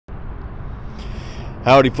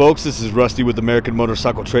Howdy folks, this is Rusty with American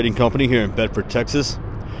Motorcycle Trading Company here in Bedford, Texas.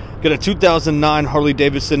 Got a 2009 Harley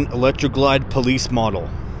Davidson Electra Glide Police model.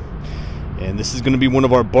 And this is going to be one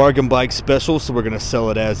of our bargain bike specials, so we're going to sell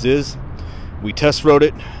it as is. We test rode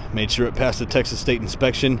it, made sure it passed the Texas State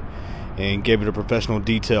inspection, and gave it a professional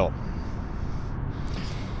detail.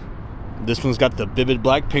 This one's got the vivid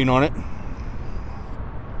black paint on it.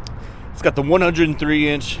 It's got the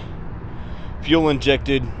 103-inch fuel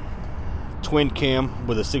injected twin cam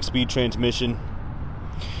with a 6-speed transmission.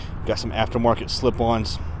 Got some aftermarket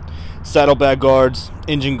slip-ons, saddlebag guards,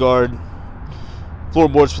 engine guard,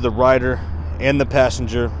 floorboards for the rider and the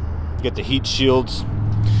passenger. You got the heat shields.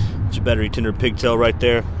 It's your battery tender pigtail right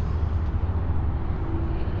there.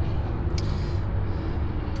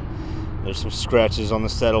 There's some scratches on the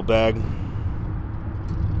saddlebag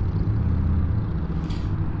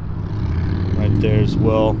right there as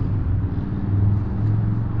well.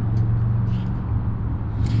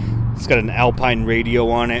 It's got an Alpine radio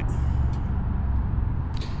on it,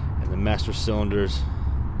 and the master cylinder's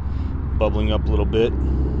bubbling up a little bit.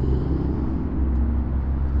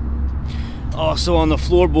 Also on the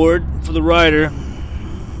floorboard for the rider,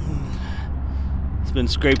 it's been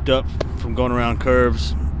scraped up from going around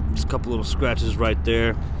curves. Just a couple little scratches right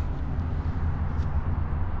there.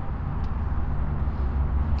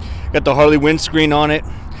 Got the Harley windscreen on it.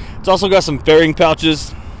 It's also got some fairing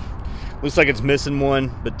pouches. Looks like it's missing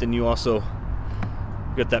one, but then you also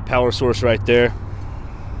got that power source right there.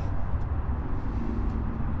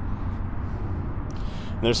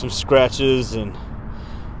 And there's some scratches and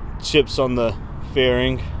chips on the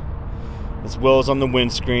fairing, as well as on the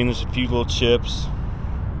windscreen. There's a few little chips.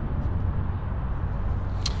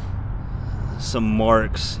 Some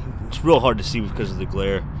marks. It's real hard to see because of the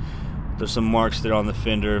glare. There's some marks there on the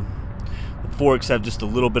fender. The forks have just a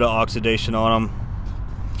little bit of oxidation on them.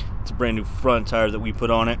 It's a brand new front tire that we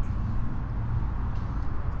put on it.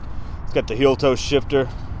 It's got the heel toe shifter.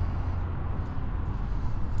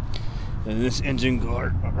 And this engine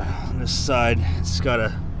guard on this side, it's got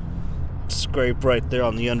a scrape right there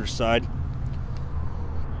on the underside.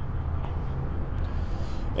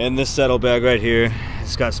 And this saddlebag right here,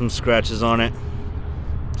 it's got some scratches on it,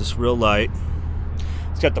 just real light.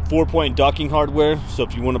 It's got the 4-point docking hardware, so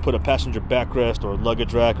if you want to put a passenger backrest or a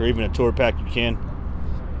luggage rack or even a tour pack, you can.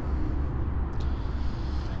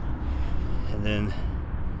 And then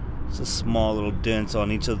it's a small little dents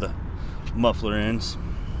on each of the muffler ends.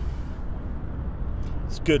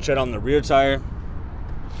 It's a good tread on the rear tire.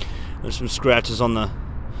 There's some scratches on the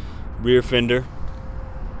rear fender.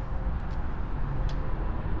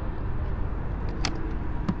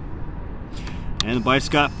 And the bike's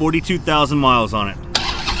got 42,000 miles on it.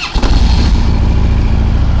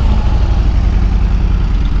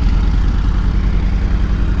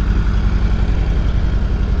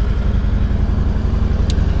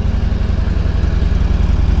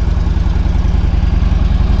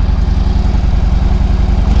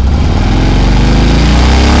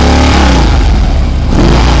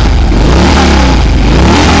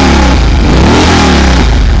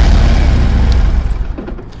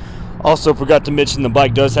 Also forgot to mention the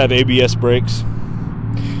bike does have ABS brakes.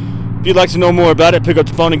 If you'd like to know more about it, pick up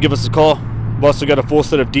the phone and give us a call. We've also got a full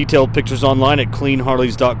set of detailed pictures online at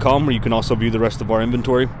cleanharleys.com, where you can also view the rest of our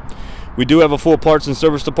inventory. We do have a full parts and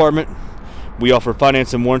service department. We offer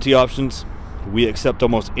finance and warranty options. We accept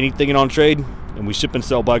almost anything on trade, and we ship and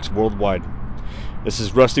sell bikes worldwide. This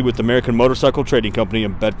is Rusty with American Motorcycle Trading Company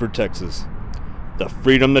in Bedford, Texas. The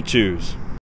freedom to choose.